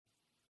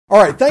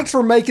All right, thanks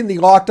for making the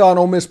Locked On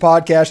Ole Miss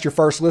podcast your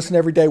first listen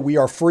every day. We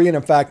are free and,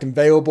 in fact,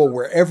 available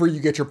wherever you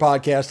get your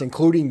podcast,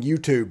 including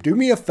YouTube. Do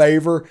me a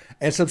favor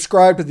and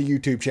subscribe to the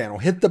YouTube channel.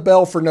 Hit the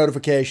bell for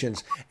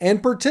notifications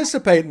and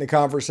participate in the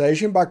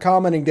conversation by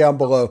commenting down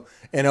below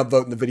and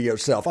upvoting the video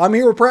itself. I'm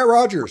here with Pratt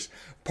Rogers,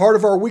 part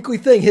of our weekly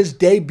thing, his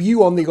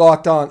debut on the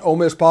Locked On Ole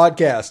Miss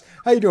podcast.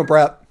 How you doing,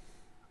 Pratt?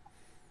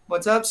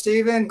 What's up,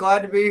 Steven?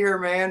 Glad to be here,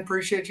 man.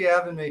 Appreciate you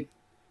having me.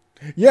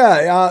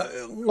 Yeah,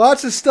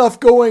 lots of stuff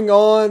going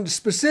on.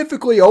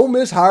 Specifically, Ole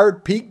Miss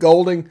hired Pete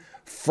Golding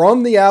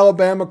from the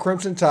Alabama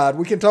Crimson Tide.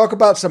 We can talk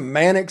about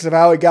semantics of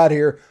how he got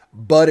here,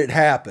 but it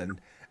happened.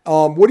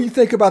 What do you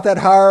think about that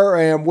hire,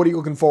 and what are you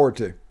looking forward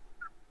to?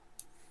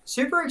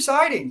 Super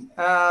exciting.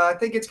 I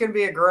think it's going to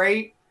be a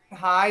great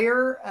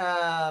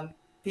hire.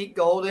 Pete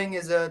Golding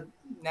is a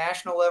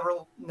national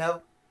level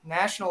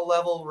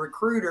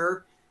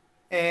recruiter,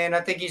 and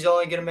I think he's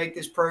only going to make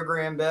this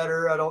program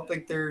better. I don't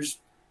think there's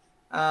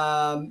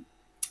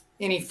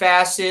any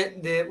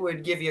facet that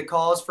would give you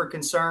cause for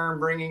concern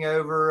bringing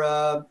over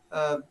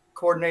a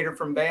coordinator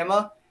from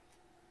Bama.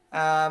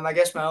 I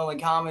guess my only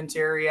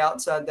commentary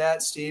outside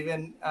that,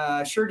 Stephen,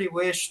 sure do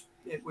wish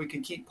we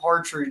could keep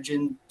Partridge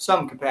in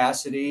some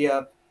capacity.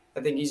 I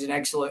think he's an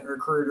excellent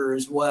recruiter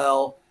as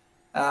well.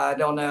 I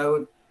don't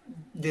know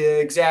the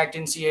exact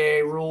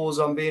NCAA rules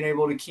on being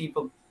able to keep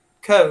a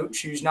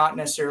coach who's not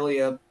necessarily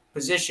a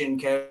position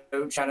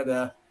coach, kind of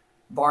the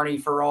Barney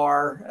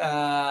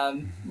Farrar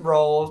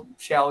role,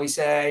 shall we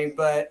say.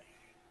 But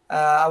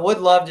I would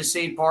love to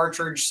see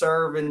Partridge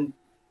serve in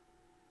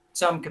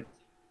some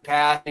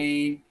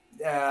capacity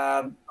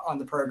on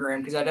the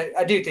program, because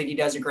I do think he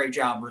does a great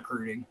job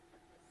recruiting.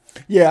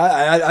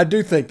 Yeah, I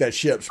do think that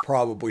ship's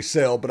probably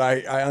sailed, but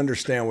I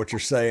understand what you're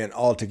saying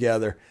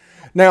altogether.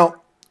 Now,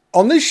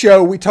 on this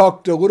show, we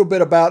talked a little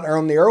bit about,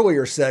 on the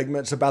earlier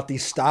segments, about the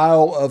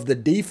style of the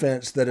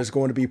defense that is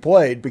going to be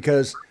played,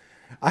 because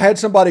I had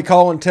somebody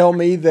call and tell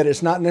me that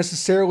it's not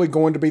necessarily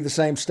going to be the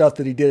same stuff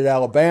that he did at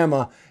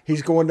Alabama.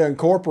 He's going to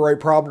incorporate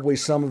probably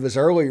some of his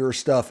earlier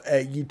stuff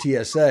at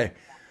UTSA.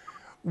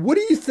 What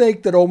do you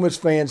think that Ole Miss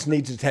fans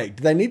need to take?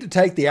 Do they need to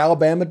take the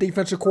Alabama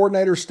defensive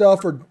coordinator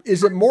stuff, or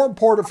is it more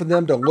important for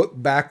them to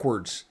look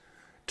backwards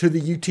to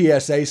the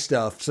UTSA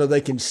stuff so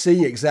they can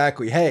see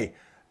exactly, hey,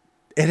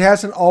 it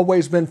hasn't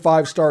always been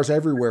 5 stars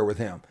everywhere with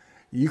him.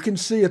 You can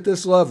see at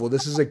this level,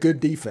 this is a good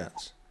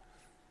defense.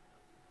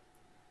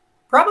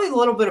 Probably a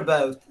little bit of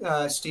both,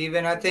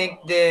 Stephen. I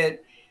think that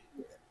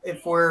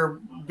if we're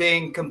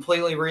being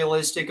completely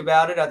realistic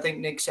about it, I think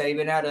Nick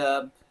Saban had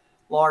a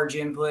large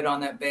input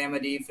on that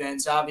Bama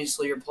defense.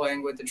 Obviously, you're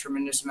playing with a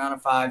tremendous amount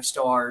of 5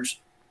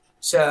 stars.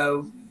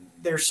 So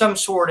there's some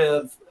sort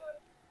of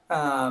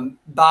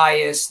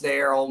bias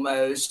there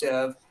almost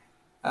of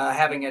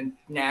having a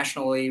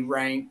nationally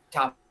ranked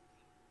top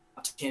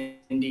 10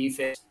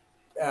 defense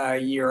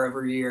year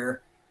over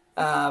year.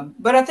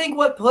 But I think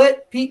what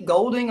put Pete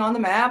Golding on the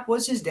map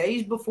was his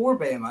days before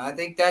Bama. I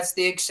think that's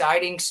the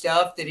exciting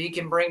stuff that he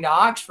can bring to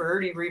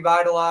Oxford. He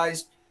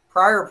revitalized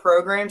prior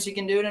programs. He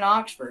can do it in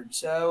Oxford.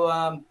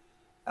 So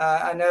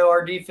I know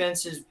our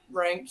defense is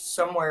ranked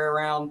somewhere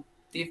around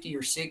 50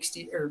 or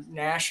 60 or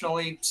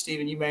nationally.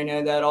 Stephen, you may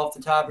know that off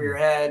the top of your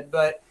head.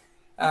 But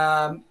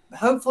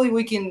hopefully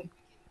we can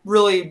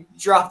really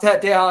drop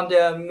that down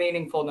to a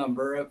meaningful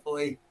number,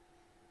 hopefully.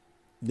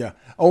 Yeah.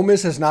 Ole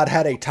Miss has not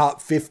had a top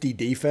 50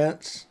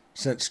 defense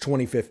since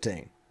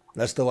 2015.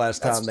 That's the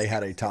last time they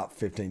had a top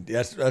 15.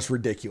 That's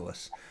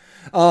ridiculous.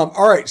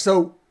 All right,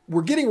 so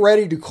we're getting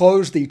ready to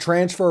close the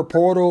transfer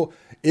portal.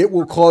 It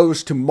will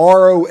close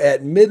tomorrow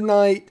at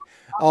midnight.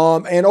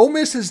 And Ole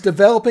Miss is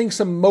developing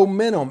some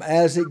momentum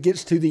as it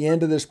gets to the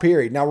end of this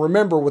period. Now,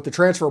 remember, with the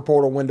transfer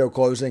portal window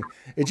closing,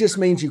 it just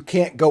means you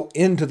can't go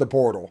into the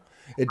portal.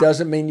 It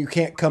doesn't mean you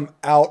can't come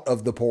out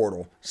of the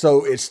portal.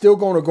 So it's still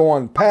going to go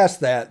on past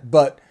that.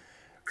 But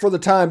for the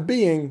time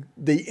being,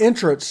 the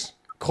entrance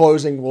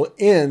closing will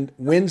end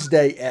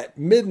Wednesday at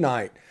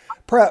midnight.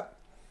 Prep,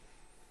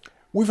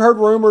 we've heard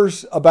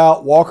rumors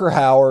about Walker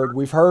Howard.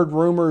 We've heard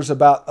rumors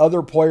about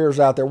other players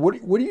out there. What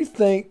do you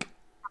think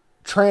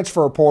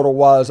transfer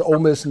portal-wise Ole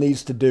Miss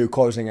needs to do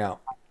closing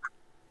out?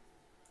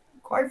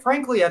 Quite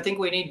frankly, I think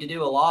we need to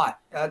do a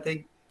lot. I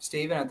think,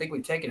 Stephen,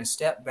 we've taken a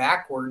step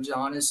backwards,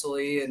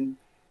 honestly, and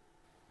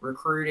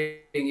recruiting.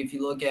 If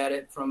you look at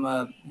it from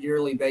a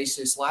yearly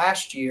basis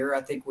last year,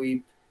 I think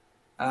we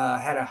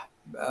had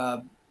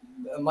a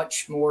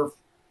much more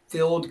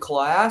filled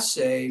class,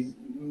 a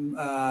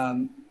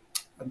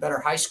better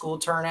high school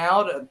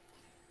turnout.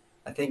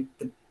 I think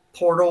the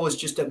portal was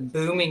just a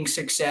booming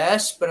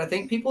success, but I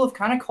think people have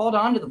kind of called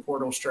on to the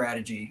portal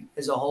strategy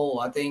as a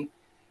whole. I think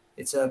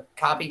it's a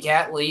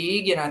copycat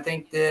league, and I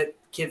think that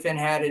Kiffin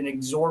had an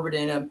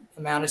exorbitant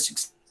amount of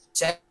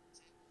success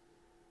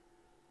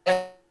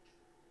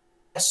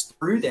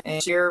through that.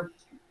 And you're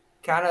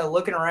kind of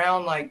looking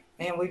around like,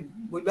 man,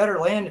 we better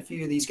land a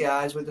few of these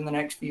guys within the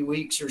next few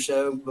weeks or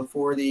so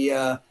before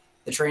the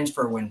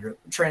transfer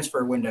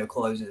window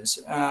closes.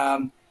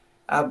 I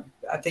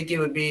think it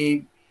would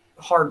be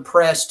hard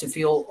pressed to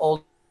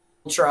feel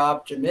ultra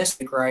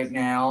optimistic right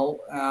now,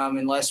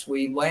 unless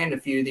we land a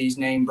few of these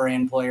name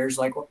brand players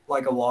like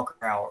a Walker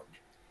Howard.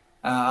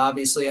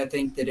 Obviously, I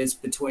think that it's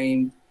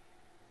between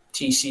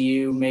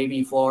TCU,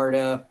 maybe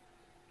Florida,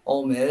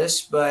 Ole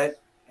Miss,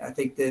 but I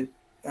think that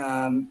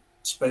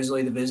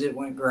supposedly the visit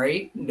went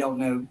great. Don't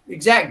know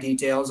exact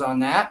details on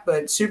that,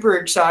 but super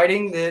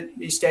exciting that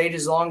he stayed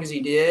as long as he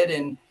did.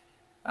 And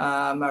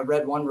I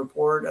read one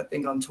report, I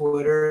think on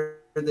Twitter,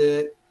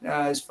 that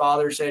his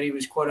father said he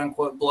was quote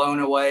unquote blown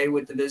away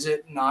with the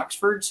visit in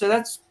Oxford. So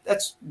that's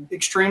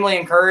extremely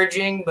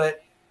encouraging,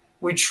 but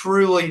we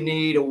truly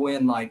need a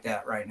win like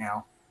that right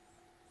now.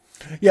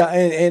 Yeah,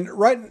 and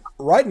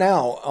right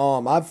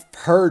now, I've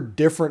heard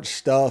different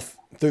stuff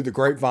through the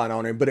grapevine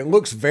on him, but it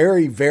looks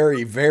very,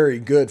 very, very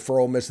good for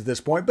Ole Miss at this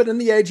point. But in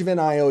the age of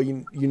NIL,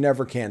 you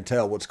never can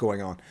tell what's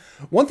going on.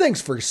 One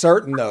thing's for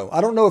certain, though.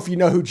 I don't know if you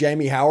know who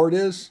Jamie Howard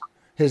is,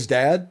 his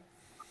dad.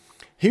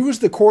 He was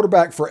the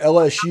quarterback for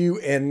LSU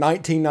in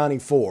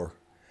 1994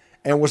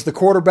 and was the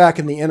quarterback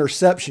in the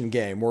interception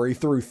game where he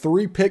threw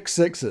 3 pick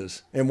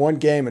sixes in one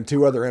game and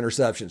 2 other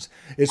interceptions.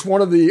 It's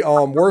one of the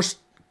worst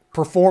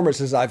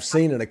performances I've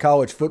seen in a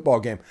college football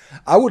game.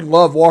 I would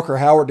love Walker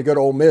Howard to go to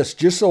Ole Miss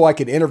just so I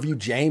could interview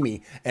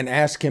Jamie and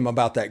ask him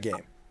about that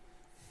game.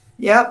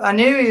 Yep, I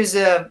knew his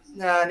dad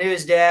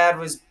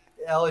was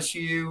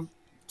LSU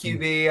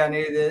QB. I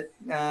knew that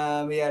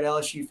he had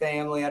LSU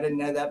family. I didn't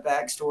know that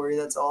backstory.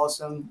 That's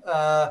awesome.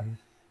 I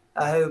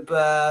hope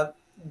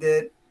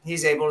that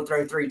he's able to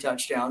throw 3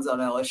 touchdowns on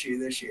LSU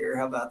this year.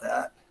 How about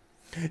that?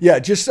 Yeah,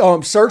 just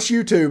search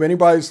YouTube.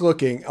 Anybody's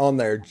looking on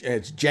there.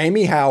 It's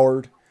Jamie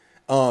Howard.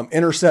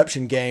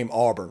 Interception game,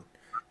 Auburn.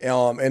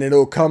 And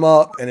it'll come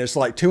up, and it's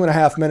like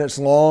 2.5 minutes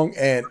long,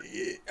 and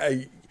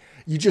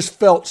you just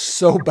felt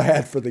so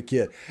bad for the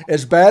kid.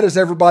 As bad as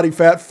everybody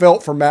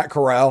felt for Matt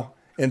Corral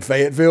in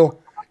Fayetteville,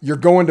 you're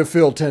going to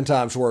feel 10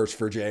 times worse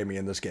for Jamie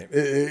in this game.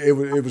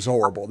 It was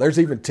horrible. There's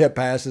even tip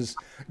passes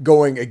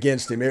going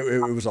against him.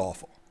 It was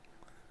awful.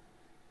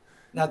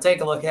 Now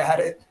take a look at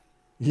it.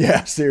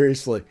 Yeah,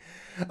 seriously.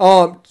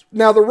 Now,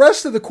 the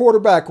rest of the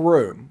quarterback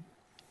room.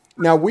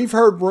 Now, we've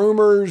heard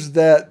rumors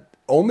that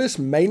Ole Miss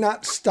may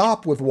not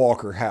stop with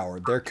Walker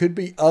Howard. There could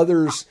be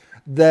others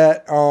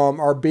that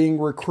are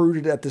being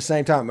recruited at the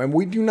same time. And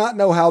we do not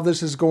know how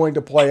this is going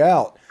to play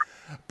out.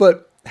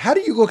 But how do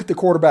you look at the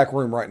quarterback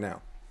room right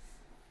now?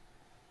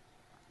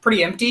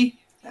 Pretty empty,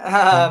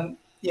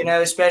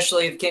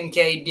 especially if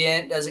Kincaid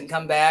Dent doesn't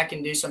come back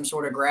and do some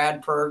sort of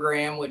grad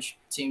program, which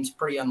seems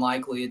pretty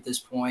unlikely at this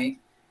point.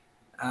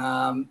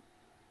 I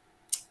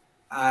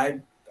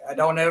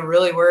don't know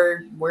really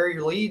where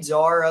your leads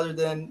are other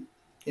than,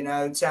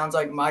 it sounds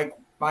like Mike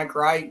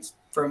Wright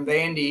from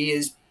Vandy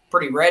is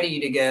pretty ready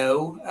to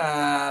go.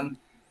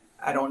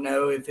 I don't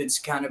know if it's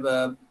kind of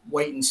a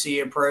wait and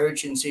see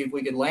approach and see if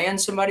we could land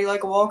somebody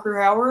like a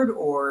Walker Howard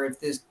or if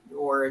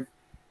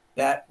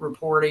that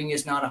reporting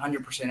is not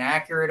 100%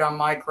 accurate on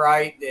Mike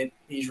Wright, that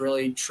he's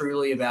really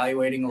truly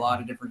evaluating a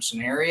lot of different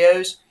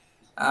scenarios.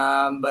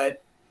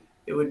 But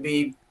it would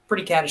be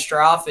pretty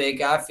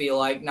catastrophic, I feel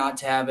like, not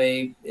to have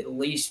at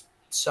least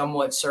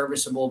somewhat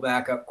serviceable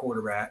backup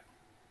quarterback.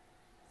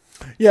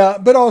 Yeah,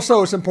 but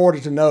also it's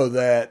important to know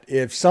that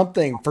if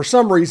something, for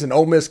some reason,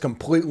 Ole Miss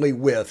completely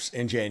whiffs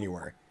in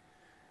January,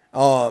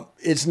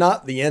 it's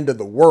not the end of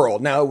the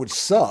world. Now, it would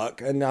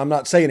suck, and I'm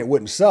not saying it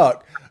wouldn't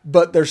suck,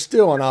 but there's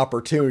still an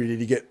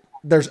opportunity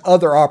there's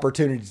other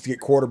opportunities to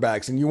get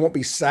quarterbacks, and you won't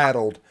be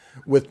saddled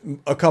with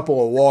a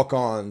couple of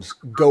walk-ons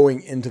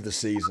going into the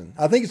season.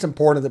 I think it's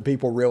important that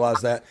people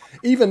realize that,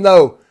 even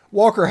though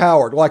Walker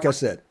Howard, like I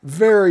said,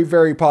 very,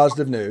 very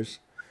positive news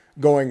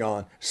going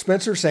on.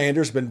 Spencer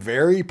Sanders been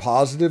very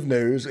positive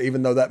news,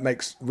 even though that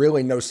makes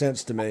really no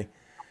sense to me.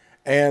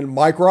 And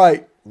Mike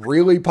Wright,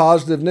 really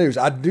positive news.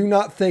 I do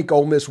not think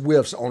Ole Miss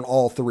whiffs on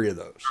all 3 of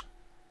those.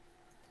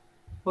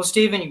 Well,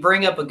 Stephen, you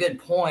bring up a good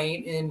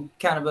point in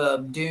kind of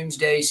a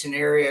doomsday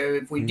scenario.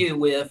 If we do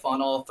whiff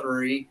on all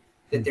 3,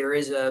 that there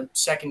is a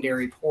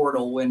secondary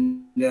portal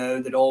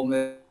window that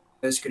Ole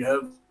Miss could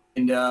hope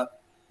end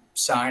up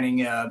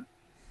signing a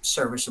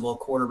serviceable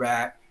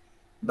quarterback.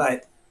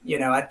 But,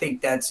 I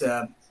think that's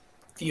a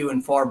few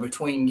and far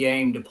between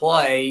game to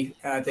play.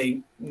 I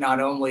think not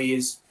only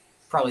is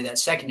probably that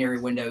secondary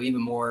window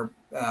even more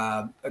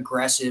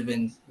aggressive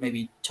and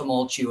maybe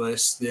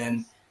tumultuous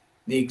than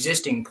the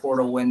existing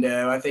portal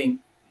window, I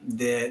think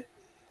that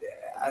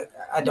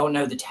I don't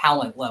know the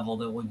talent level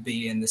that would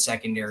be in the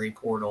secondary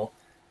portal.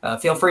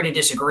 Feel free to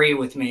disagree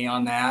with me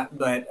on that,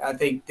 but I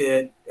think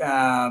that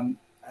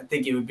I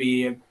think it would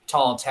be a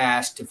tall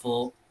task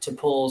to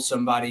pull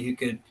somebody who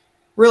could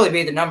really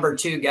be the number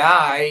 2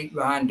 guy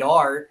behind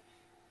Dart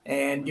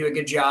and do a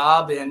good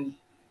job and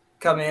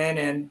come in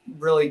and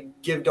really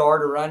give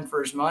Dart a run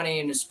for his money.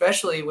 And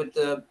especially with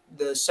the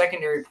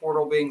secondary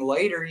portal being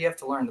later, you have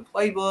to learn the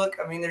playbook.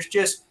 I mean,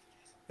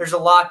 there's a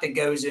lot that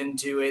goes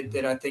into it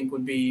that I think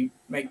would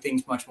make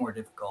things much more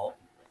difficult.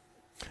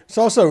 It's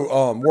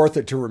also worth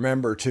it to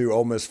remember to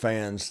Ole Miss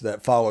fans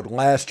that followed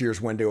last year's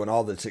window and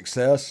all the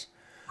success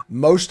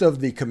most of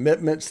the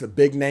commitments, the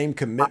big name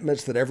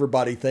commitments that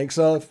everybody thinks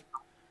of,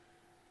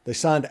 they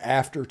signed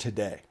after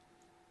today.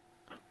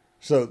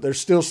 So there's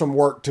still some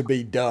work to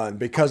be done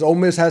because Ole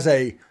Miss has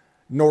a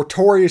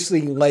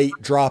notoriously late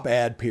drop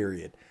ad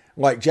period.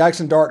 Like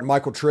Jackson Dart and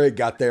Michael Trigg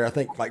got there, I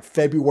think like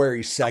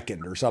February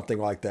 2nd or something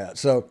like that.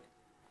 So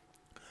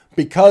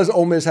because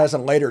Ole Miss has a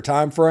later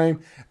time frame,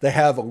 they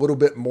have a little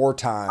bit more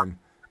time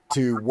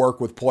to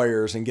work with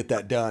players and get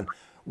that done.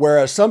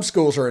 Whereas some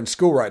schools are in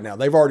school right now.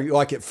 They've already,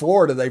 like at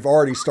Florida, they've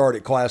already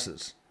started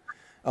classes.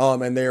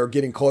 And they are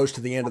getting close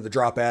to the end of the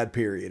drop ad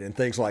period and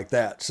things like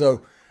that.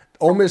 So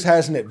Ole Miss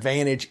has an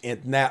advantage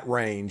in that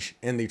range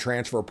in the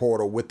transfer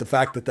portal with the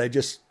fact that they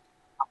just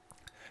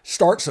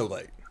start so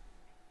late.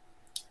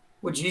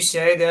 Would you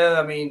say, though,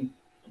 I mean,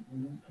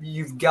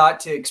 you've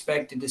got to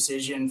expect a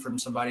decision from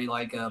somebody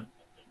like a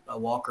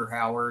Walker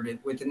Howard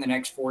within the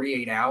next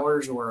 48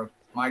 hours or a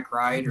Mike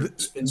Wright or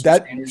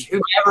Spencer Sanders,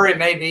 whoever it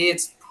may be,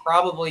 it's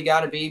probably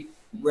got to be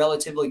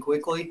relatively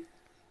quickly.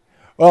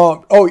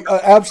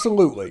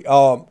 Absolutely.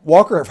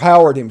 Walker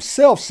Howard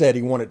himself said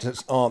he wanted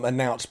to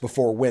announce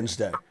before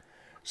Wednesday.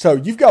 So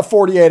you've got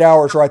 48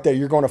 hours right there.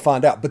 You're going to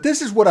find out. But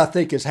this is what I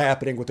think is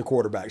happening with the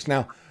quarterbacks.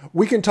 Now,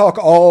 we can talk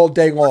all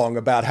day long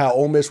about how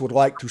Ole Miss would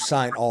like to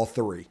sign all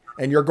three.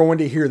 And you're going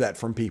to hear that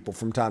from people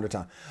from time to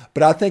time.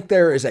 But I think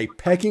there is a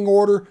pecking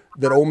order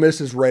that Ole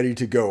Miss is ready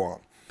to go on.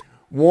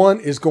 One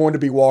is going to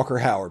be Walker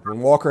Howard.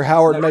 When Walker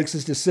Howard makes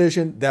his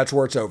decision, that's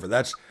where it's over.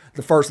 That's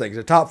the first thing. He's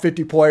a top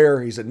 50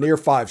 player. He's a near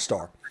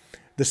 5-star.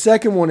 The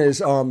second one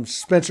is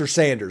Spencer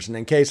Sanders, and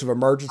in case of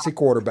emergency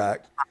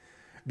quarterback,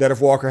 that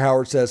if Walker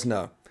Howard says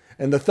no.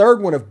 And the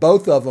third one, if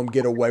both of them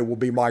get away, will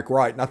be Mike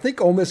Wright. And I think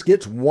Ole Miss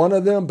gets one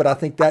of them, but I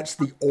think that's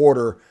the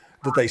order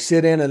that they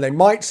sit in, and they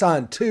might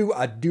sign two.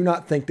 I do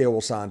not think they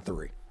will sign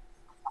three.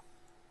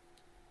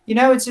 You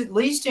know, it's at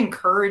least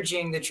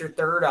encouraging that your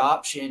third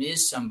option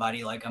is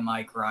somebody like a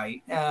Mike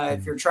Wright.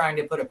 If you're trying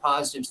to put a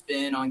positive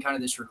spin on kind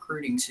of this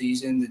recruiting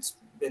season that's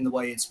been the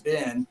way it's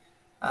been,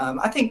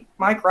 I think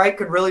Mike Wright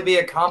could really be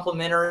a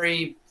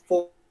complementary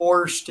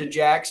force to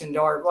Jackson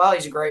Dart. While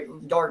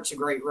Dart's a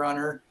great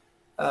runner,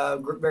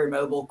 very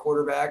mobile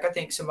quarterback. I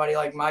think somebody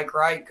like Mike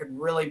Wright could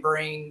really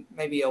bring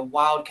maybe a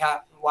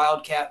wildcat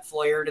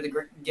flair to the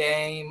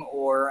game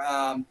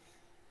or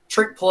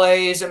trick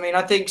plays. I mean,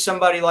 I think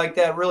somebody like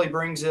that really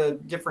brings a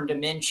different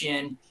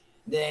dimension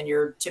than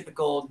your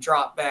typical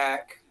drop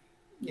back,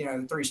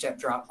 3-step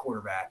drop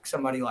quarterback.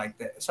 Somebody like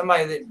that.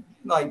 Somebody that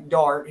like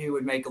Dart who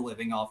would make a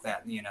living off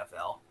that in the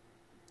NFL.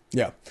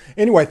 Yeah.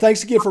 Anyway,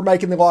 thanks again for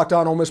making the Locked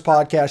On Ole Miss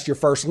podcast your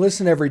first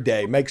listen every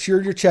day. Make sure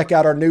you check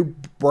out our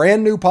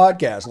brand new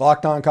podcast,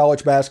 Locked On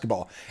College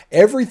Basketball.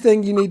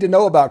 Everything you need to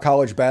know about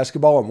college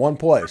basketball in one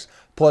place.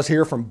 Plus,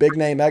 hear from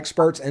big-name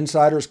experts,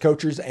 insiders,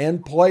 coaches,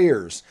 and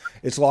players.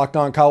 It's Locked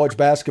On College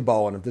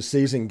Basketball, and if the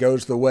season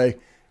goes the way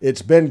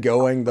it's been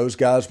going, those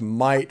guys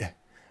might,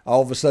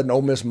 all of a sudden,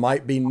 Ole Miss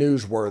might be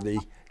newsworthy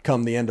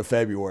come the end of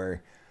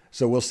February.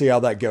 So we'll see how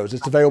that goes.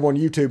 It's available on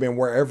YouTube and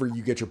wherever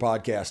you get your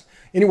podcast.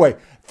 Anyway,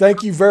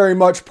 thank you very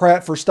much,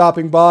 Pratt, for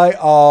stopping by.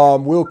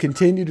 We'll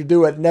continue to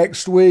do it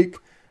next week.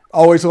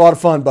 Always a lot of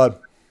fun, bud.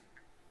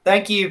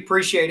 Thank you.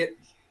 Appreciate it.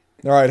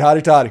 All right.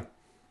 Hotty toddy.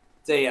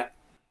 See ya.